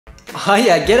Oh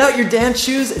yeah, get out your dance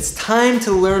shoes. It's time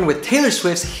to learn with Taylor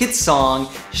Swift's hit song,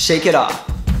 Shake It Off.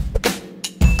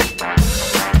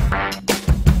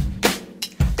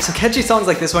 So catchy songs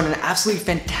like this one are an absolutely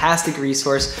fantastic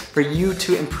resource for you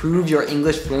to improve your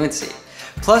English fluency.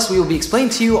 Plus, we will be explaining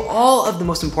to you all of the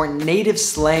most important native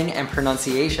slang and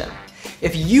pronunciation.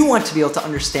 If you want to be able to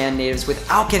understand natives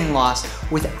without getting lost,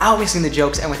 without missing the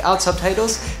jokes, and without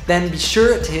subtitles, then be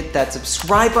sure to hit that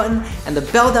subscribe button and the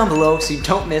bell down below so you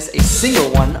don't miss a single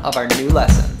one of our new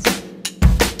lessons.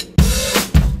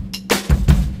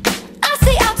 I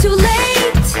stay out too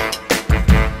late,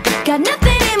 got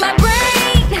nothing in my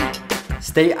brain.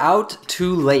 Stay out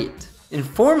too late.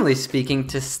 Informally speaking,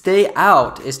 to stay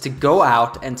out is to go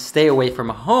out and stay away from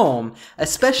home,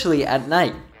 especially at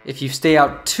night. If you stay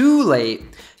out too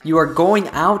late, you are going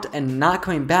out and not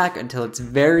coming back until it's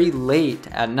very late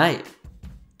at night.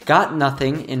 Got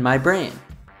nothing in my brain.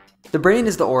 The brain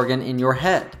is the organ in your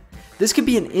head. This could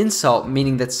be an insult,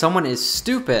 meaning that someone is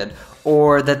stupid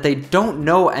or that they don't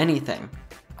know anything.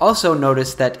 Also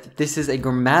notice that this is a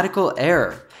grammatical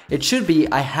error. It should be,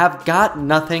 I have got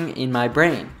nothing in my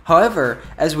brain. However,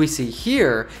 as we see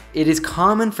here, it is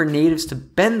common for natives to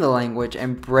bend the language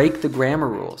and break the grammar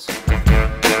rules.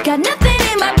 Got nothing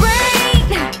in my brain.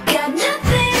 Got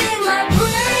nothing in my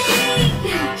brain.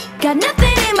 Got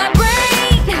nothing in my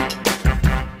brain.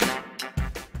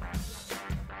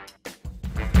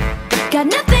 Got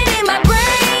nothing in my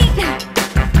brain.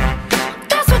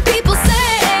 That's what people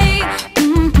say.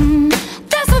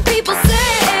 That's what people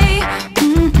say.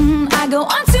 I go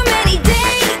on too many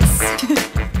dates.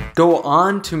 Go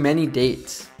on to many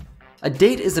dates. A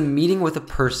date is a meeting with a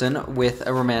person with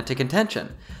a romantic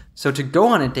intention. So to go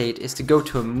on a date is to go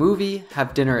to a movie,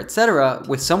 have dinner, etc.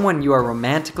 with someone you are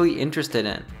romantically interested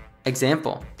in.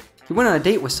 Example, he went on a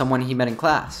date with someone he met in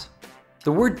class.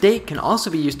 The word date can also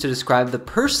be used to describe the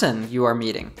person you are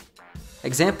meeting.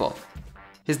 Example,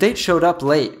 his date showed up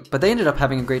late, but they ended up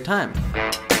having a great time.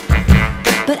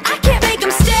 But I can't make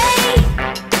them stay.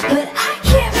 But I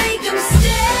can't make them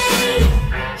stay.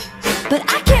 But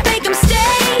I can't make them stay.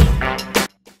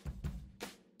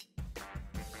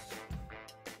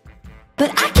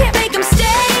 But I can't make them stay.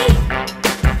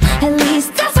 At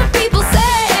least that's what people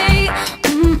say.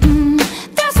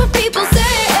 That's what people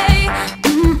say.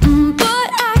 But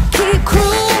I keep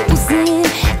cruising.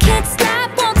 Can't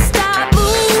stop, won't stop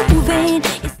moving.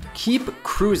 Keep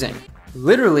cruising.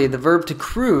 Literally, the verb to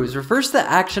cruise refers to the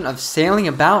action of sailing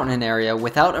about in an area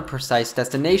without a precise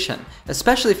destination,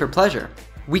 especially for pleasure.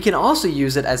 We can also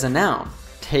use it as a noun,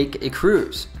 take a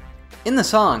cruise. In the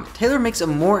song, Taylor makes a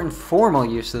more informal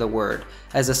use of the word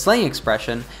as a slang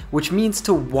expression, which means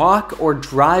to walk or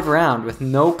drive around with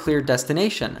no clear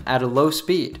destination at a low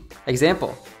speed.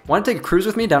 Example, want to take a cruise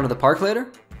with me down to the park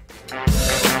later? It's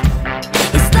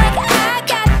like I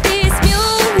got this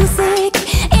music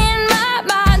in my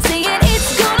mind saying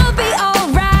it's gonna be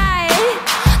alright.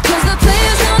 'Cause the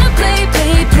player's gonna play,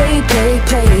 play, play, play,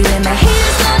 play. And the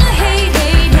haters gonna hate,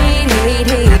 hate, hate, hate,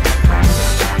 hate.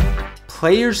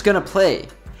 Player's gonna play.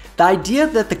 The idea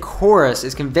that the chorus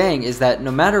is conveying is that no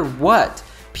matter what,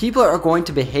 people are going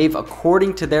to behave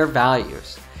according to their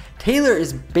values. Taylor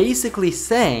is basically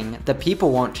saying that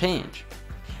people won't change.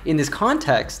 In this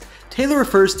context, Taylor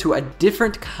refers to a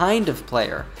different kind of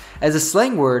player. As a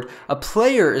slang word, a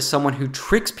player is someone who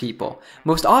tricks people,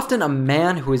 most often a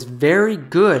man who is very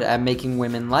good at making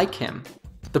women like him.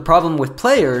 The problem with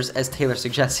players, as Taylor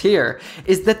suggests here,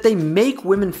 is that they make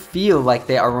women feel like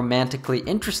they are romantically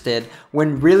interested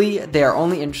when really they are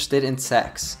only interested in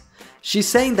sex. She's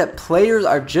saying that players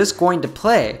are just going to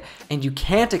play, and you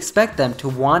can't expect them to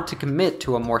want to commit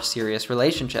to a more serious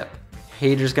relationship.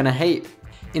 Haters gonna hate.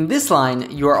 In this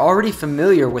line, you are already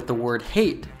familiar with the word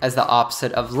hate as the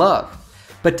opposite of love.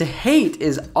 But to hate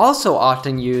is also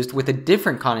often used with a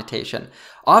different connotation,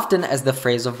 often as the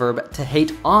phrasal verb to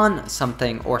hate on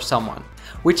something or someone,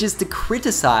 which is to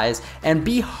criticize and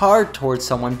be hard towards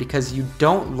someone because you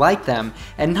don't like them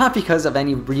and not because of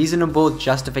any reasonable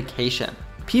justification.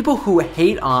 People who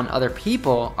hate on other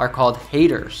people are called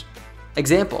haters.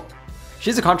 Example,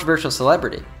 she's a controversial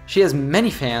celebrity. She has many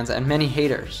fans and many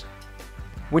haters.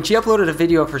 When she uploaded a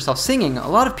video of herself singing, a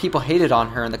lot of people hated on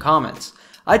her in the comments.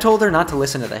 I told her not to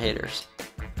listen to the haters.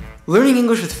 Learning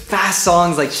English with fast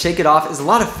songs like Shake It Off is a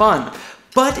lot of fun,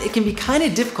 but it can be kind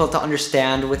of difficult to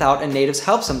understand without a native's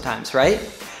help sometimes, right?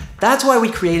 That's why we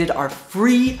created our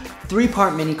free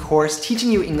 3-part mini course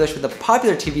teaching you English with the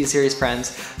popular TV series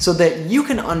Friends so that you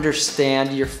can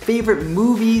understand your favorite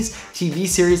movies, TV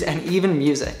series, and even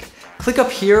music. Click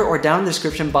up here or down in the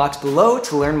description box below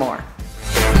to learn more.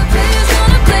 The players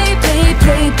gonna play, play,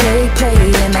 play, play,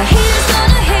 play, and the haters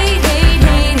gonna hate.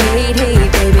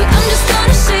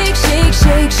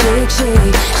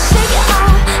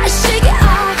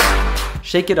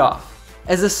 shake it off.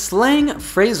 As a slang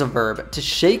phrasal verb, to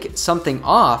shake something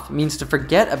off means to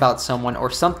forget about someone or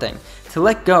something, to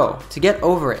let go, to get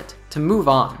over it, to move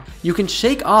on. You can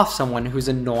shake off someone who's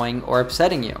annoying or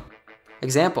upsetting you.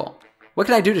 Example, what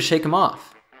can I do to shake him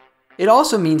off? It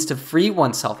also means to free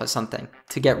oneself of something,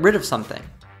 to get rid of something.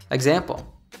 Example,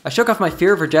 I shook off my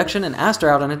fear of rejection and asked her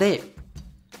out on a date.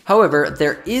 However,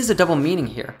 there is a double meaning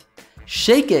here.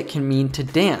 Shake it can mean to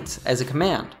dance as a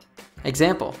command.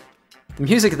 Example, the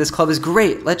music at this club is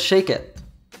great, let's shake it.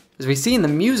 As we see in the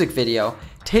music video,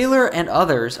 Taylor and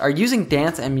others are using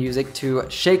dance and music to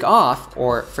shake off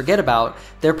or forget about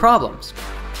their problems.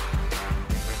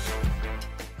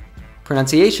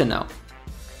 Pronunciation note.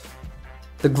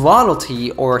 The glottal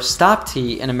T or stop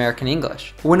T in American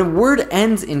English. When a word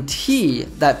ends in T,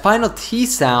 that final T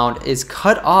sound is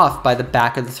cut off by the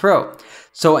back of the throat.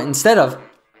 So instead of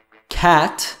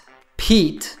cat,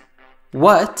 Pete,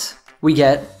 what, we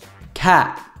get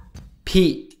cat,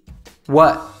 Pete,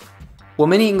 what. While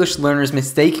many English learners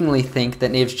mistakenly think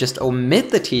that natives just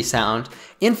omit the T sound,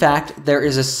 in fact, there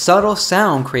is a subtle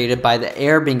sound created by the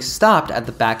air being stopped at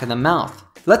the back of the mouth.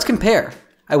 Let's compare.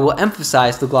 I will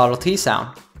emphasize the glottal T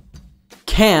sound.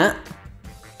 Can't,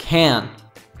 can.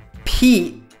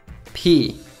 Pete,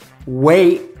 P.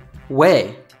 Wait,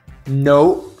 way.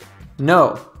 No,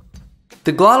 no.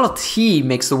 The glottal T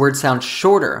makes the word sound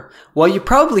shorter, while you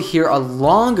probably hear a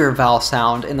longer vowel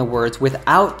sound in the words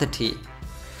without the T.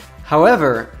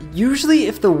 However, usually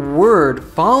if the word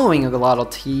following a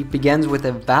glottal T begins with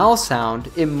a vowel sound,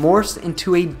 it morphs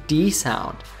into a D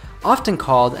sound, often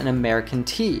called an American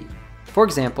T. For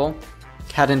example,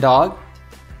 cat and dog,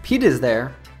 Pete is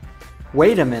there,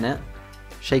 wait a minute,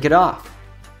 shake it off.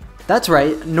 That's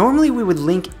right, normally we would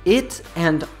link it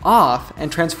and off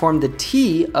and transform the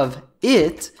T of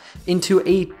it into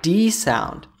a D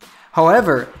sound.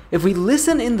 However, if we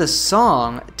listen in the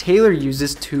song, Taylor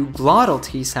uses two glottal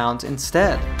T sounds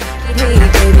instead. Hey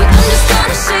baby, I'm just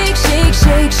gonna shake, shake,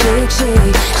 shake, shake,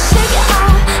 shake, shake it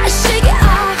off, shake it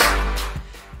off.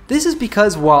 This is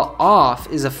because while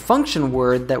off is a function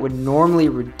word that would normally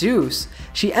reduce,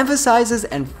 she emphasizes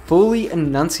and fully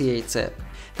enunciates it.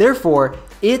 Therefore,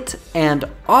 it and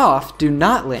off do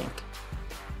not link.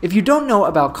 If you don't know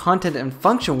about content and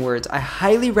function words, I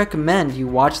highly recommend you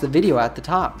watch the video at the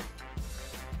top.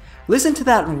 Listen to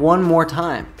that one more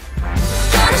time.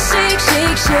 Shake,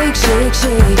 shake, shake, shake,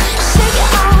 shake, shake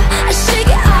it off, shake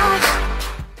it off.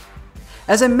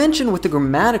 As I mentioned with the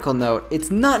grammatical note,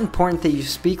 it's not important that you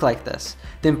speak like this.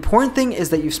 The important thing is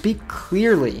that you speak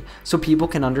clearly so people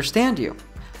can understand you.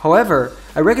 However,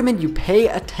 I recommend you pay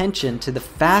attention to the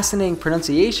fascinating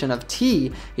pronunciation of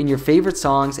T in your favorite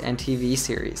songs and TV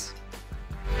series.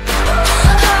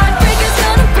 Heartbreaker's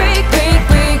gonna break, break,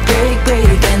 break, break,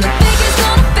 break, and the faker's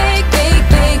gonna fake, fake,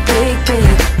 fake, fake,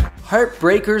 fake.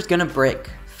 Heartbreaker's gonna break,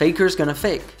 faker's gonna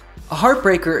fake. A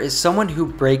heartbreaker is someone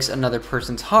who breaks another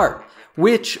person's heart,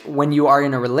 which, when you are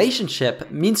in a relationship,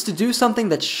 means to do something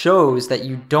that shows that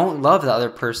you don't love the other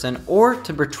person or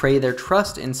to betray their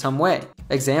trust in some way.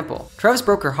 Example, Travis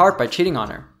broke her heart by cheating on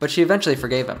her, but she eventually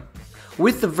forgave him.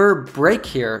 With the verb break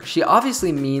here, she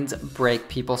obviously means break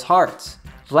people's hearts.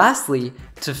 Lastly,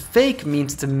 to fake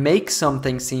means to make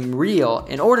something seem real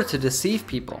in order to deceive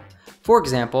people. For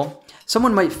example,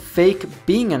 someone might fake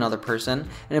being another person,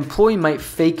 an employee might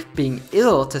fake being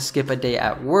ill to skip a day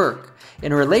at work.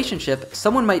 In a relationship,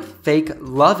 someone might fake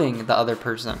loving the other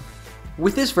person.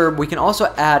 With this verb, we can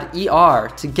also add er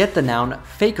to get the noun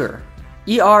faker.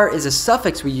 Er is a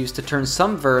suffix we use to turn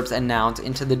some verbs and nouns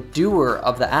into the doer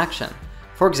of the action.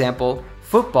 For example,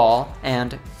 football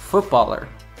and footballer.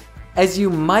 As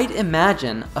you might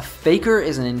imagine, a faker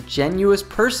is an ingenuous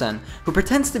person who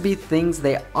pretends to be things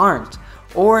they aren't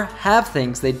or have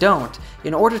things they don't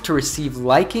in order to receive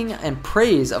liking and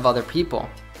praise of other people.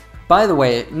 By the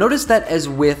way, notice that as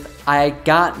with I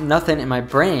got nothing in my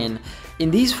brain,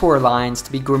 in these 4 lines,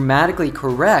 to be grammatically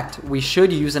correct, we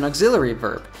should use an auxiliary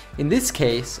verb, in this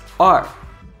case, are.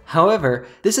 However,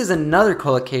 this is another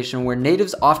collocation where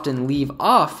natives often leave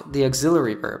off the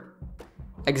auxiliary verb.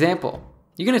 Example,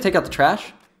 you gonna take out the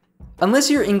trash?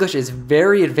 Unless your English is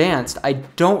very advanced, I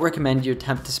don't recommend you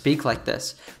attempt to speak like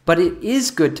this, but it is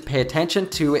good to pay attention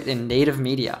to it in native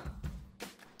media.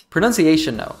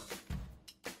 Pronunciation note.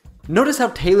 Notice how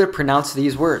Taylor pronounced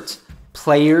these words: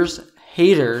 players,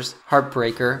 haters,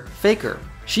 heartbreaker, faker.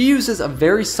 She uses a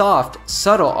very soft,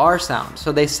 subtle R sound,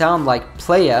 so they sound like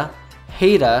playa,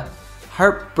 hata,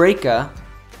 heartbreaka,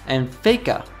 and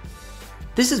faka.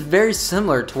 This is very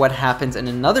similar to what happens in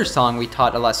another song we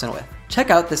taught a lesson with. Check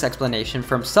out this explanation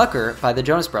from Sucker by the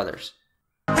Jonas Brothers.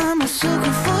 I'm a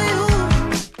sucker for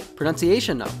you.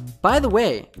 Pronunciation note. By the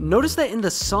way, notice that in the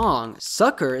song,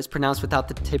 sucker is pronounced without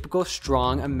the typical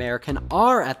strong American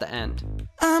R at the end.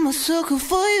 I'm a sucker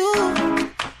for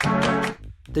you.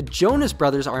 The Jonas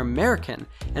Brothers are American,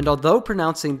 and although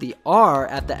pronouncing the R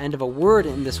at the end of a word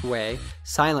in this way,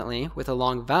 silently, with a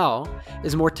long vowel,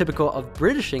 is more typical of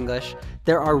British English,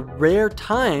 there are rare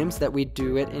times that we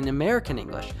do it in American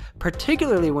English,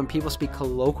 particularly when people speak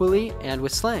colloquially and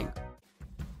with slang.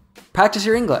 Practice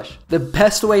your English. The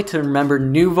best way to remember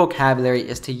new vocabulary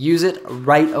is to use it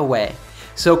right away.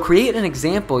 So create an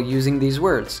example using these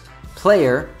words: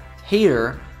 player,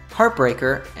 hater,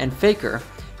 heartbreaker, and faker,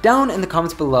 down in the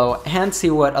comments below and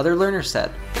see what other learners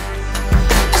said.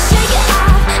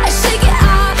 I shake it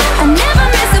off, I never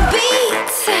miss a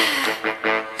beat.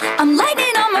 I'm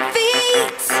lightning on my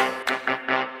feet.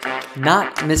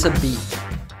 Not miss a beat.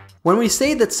 When we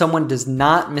say that someone does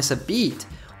not miss a beat,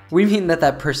 we mean that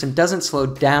that person doesn't slow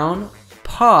down,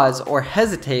 pause, or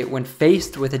hesitate when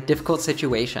faced with a difficult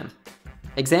situation.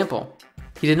 Example: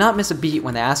 he did not miss a beat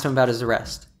when they asked him about his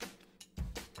arrest.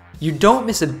 You don't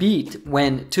miss a beat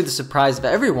when, to the surprise of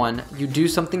everyone, you do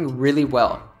something really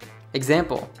well.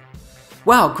 Example: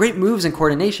 wow, great moves and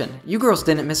coordination. You girls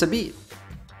didn't miss a beat.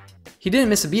 He didn't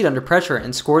miss a beat under pressure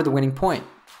and scored the winning point.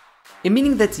 A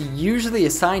meaning that's usually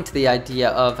assigned to the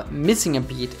idea of missing a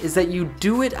beat is that you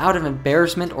do it out of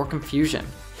embarrassment or confusion.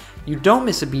 You don't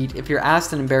miss a beat if you're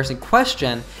asked an embarrassing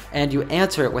question and you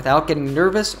answer it without getting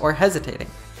nervous or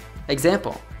hesitating.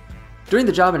 Example: during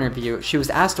the job interview, she was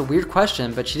asked a weird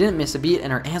question, but she didn't miss a beat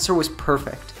and her answer was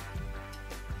perfect.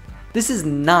 This is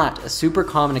not a super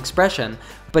common expression,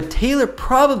 but Taylor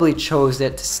probably chose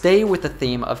it to stay with the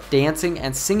theme of dancing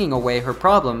and singing away her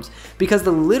problems because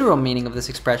the literal meaning of this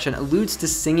expression alludes to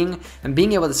singing and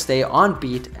being able to stay on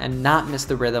beat and not miss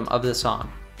the rhythm of the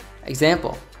song.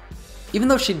 Example: even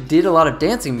though she did a lot of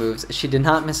dancing moves, she did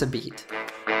not miss a beat.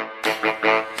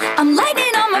 I'm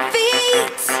lightning on my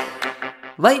feet.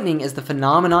 Lightning is the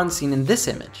phenomenon seen in this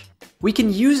image. We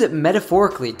can use it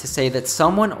metaphorically to say that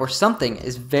someone or something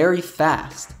is very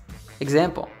fast.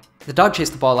 Example: the dog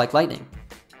chased the ball like lightning.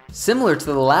 Similar to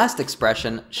the last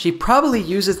expression, she probably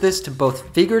uses this to both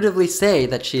figuratively say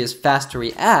that she is fast to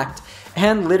react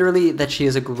and literally that she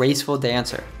is a graceful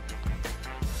dancer.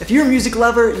 If you're a music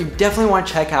lover, you definitely want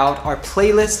to check out our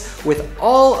playlist with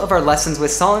all of our lessons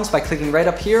with songs by clicking right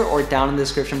up here or down in the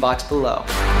description box below.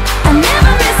 I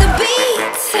never miss a beat.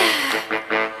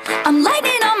 I'm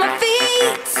lightning on my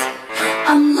feet.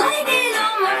 I'm lightning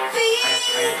on my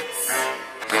feet.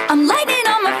 I'm lightning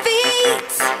on my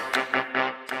feet.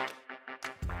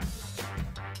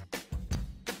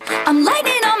 I'm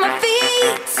lightning on my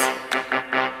feet.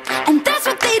 And that's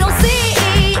what they don't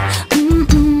see.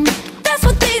 That's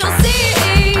what they don't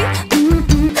see.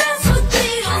 That's what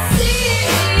they don't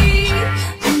see.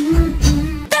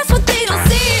 That's what they don't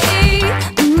see.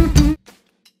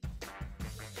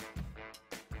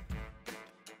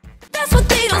 That's what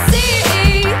they don't see.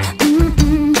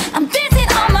 I'm dancing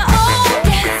on my own.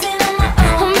 Dancing on my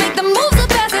own. Make the moves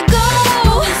up as I go.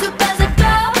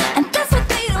 And that's what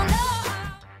they don't know.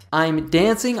 I'm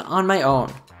dancing on my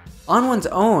own. On one's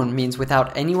own means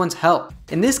without anyone's help.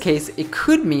 In this case, it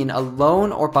could mean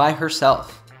alone or by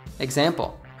herself.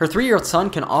 Example: her 3-year-old son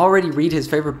can already read his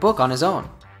favorite book on his own.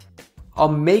 I'll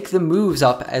make the moves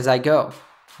up as I go.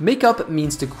 Make up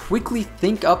means to quickly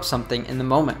think up something in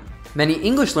the moment. Many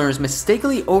English learners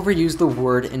mistakenly overuse the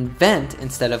word invent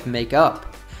instead of make up.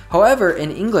 However,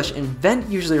 in English, invent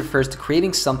usually refers to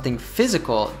creating something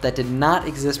physical that did not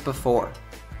exist before.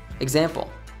 Example: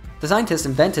 the scientists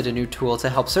invented a new tool to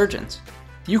help surgeons.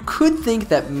 You could think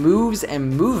that moves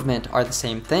and movement are the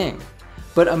same thing,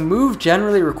 but a move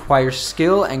generally requires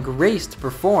skill and grace to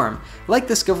perform, like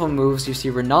the skillful moves you see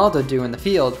Ronaldo do in the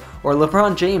field or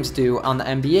LeBron James do on the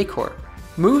NBA court.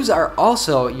 Moves are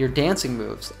also your dancing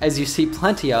moves, as you see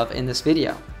plenty of in this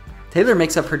video. Taylor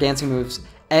makes up her dancing moves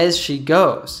as she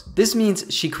goes. This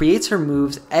means she creates her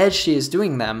moves as she is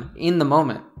doing them in the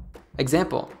moment.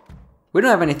 Example: we don't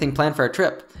have anything planned for our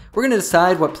trip. We're going to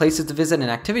decide what places to visit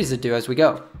and activities to do as we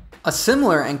go. A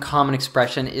similar and common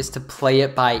expression is to play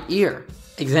it by ear.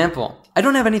 Example: I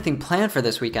don't have anything planned for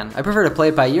this weekend. I prefer to play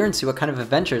it by ear and see what kind of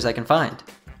adventures I can find.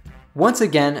 Once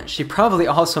again, she probably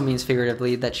also means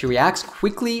figuratively that she reacts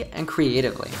quickly and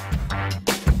creatively.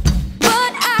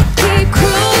 But I keep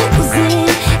cruising,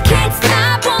 can't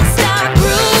stop, won't stop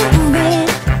grooving.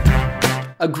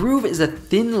 A groove is a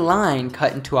thin line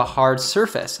cut into a hard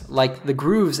surface, like the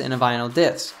grooves in a vinyl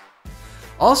disc.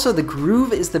 Also, the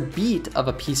groove is the beat of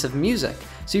a piece of music,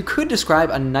 so you could describe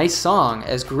a nice song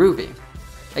as groovy.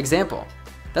 Example: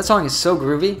 that song is so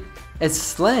groovy. As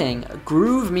slang,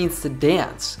 groove means to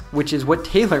dance, which is what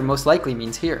Taylor most likely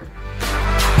means here.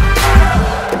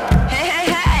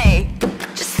 Hey!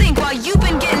 Just think, while you've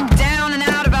been getting down and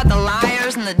out about the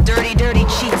liars and the dirty, dirty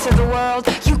cheats of the world,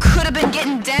 you could have been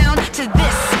getting down to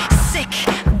this sick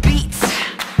beat.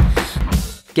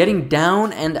 Getting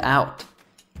down and out.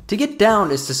 To get down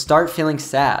is to start feeling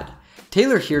sad.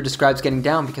 Taylor here describes getting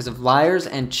down because of liars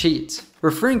and cheats,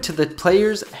 referring to the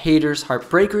players, haters,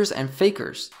 heartbreakers, and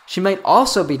fakers. She might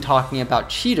also be talking about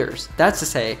cheaters, that's to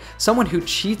say, someone who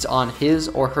cheats on his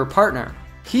or her partner.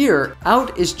 Here,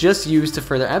 out is just used to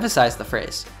further emphasize the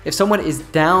phrase. If someone is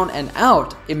down and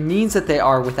out, it means that they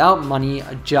are without money,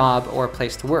 a job, or a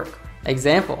place to work.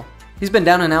 Example, he's been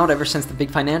down and out ever since the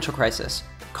big financial crisis.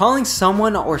 Calling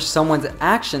someone or someone's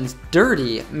actions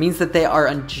dirty means that they are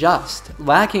unjust,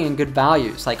 lacking in good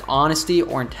values like honesty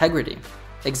or integrity.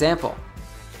 Example,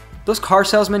 those car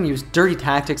salesmen use dirty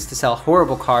tactics to sell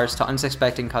horrible cars to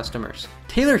unsuspecting customers.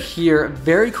 Taylor here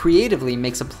very creatively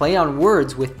makes a play on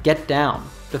words with get down.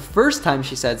 The first time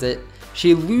she says it,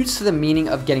 she alludes to the meaning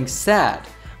of getting sad,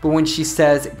 but when she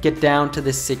says get down to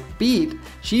this sick beat,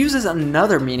 she uses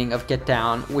another meaning of get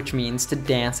down, which means to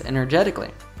dance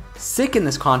energetically. Sick in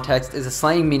this context is a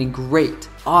slang meaning great,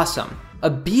 awesome.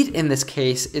 A beat in this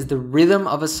case is the rhythm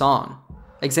of a song.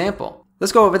 Example,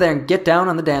 let's go over there and get down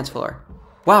on the dance floor.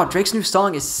 Wow, Drake's new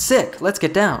song is sick, let's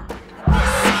get down.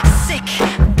 Sick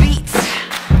beats.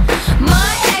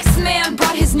 My ex-man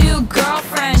brought his new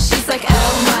girlfriend. She's like,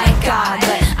 oh my god,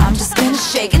 but I'm just gonna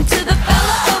shake into the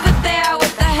fella over there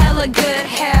with the hella good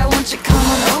hair. Won't you come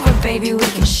on over, baby, we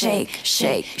can shake,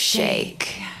 shake,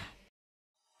 shake.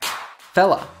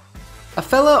 Fella. A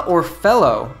fella or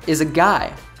fellow is a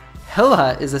guy.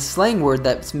 Hella is a slang word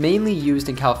that's mainly used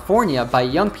in California by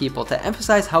young people to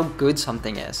emphasize how good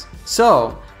something is.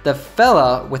 So, the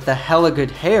fella with the hella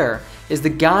good hair is the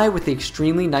guy with the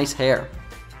extremely nice hair.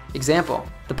 Example,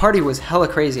 the party was hella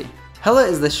crazy. Hella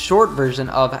is the short version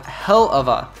of hell of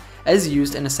a, as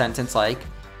used in a sentence like,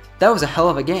 that was a hell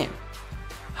of a game.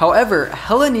 However,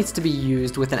 hella needs to be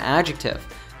used with an adjective.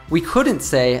 We couldn't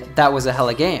say that was a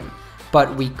hella game,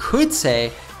 but we could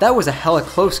say that was a hella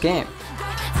close game.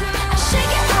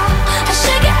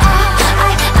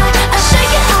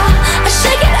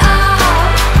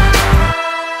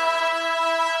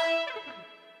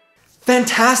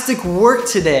 Fantastic work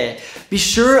today! Be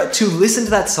sure to listen to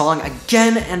that song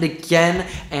again and again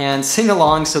and sing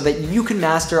along so that you can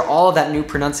master all of that new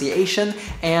pronunciation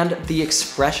and the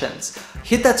expressions.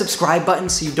 Hit that subscribe button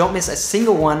so you don't miss a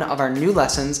single one of our new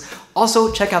lessons.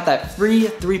 Also, check out that free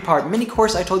 3-part mini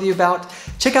course I told you about.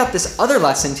 Check out this other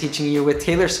lesson teaching you with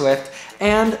Taylor Swift.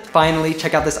 And finally,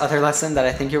 check out this other lesson that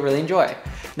I think you'll really enjoy.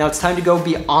 Now it's time to go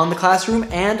beyond the classroom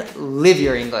and live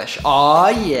your English. Aw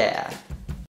yeah!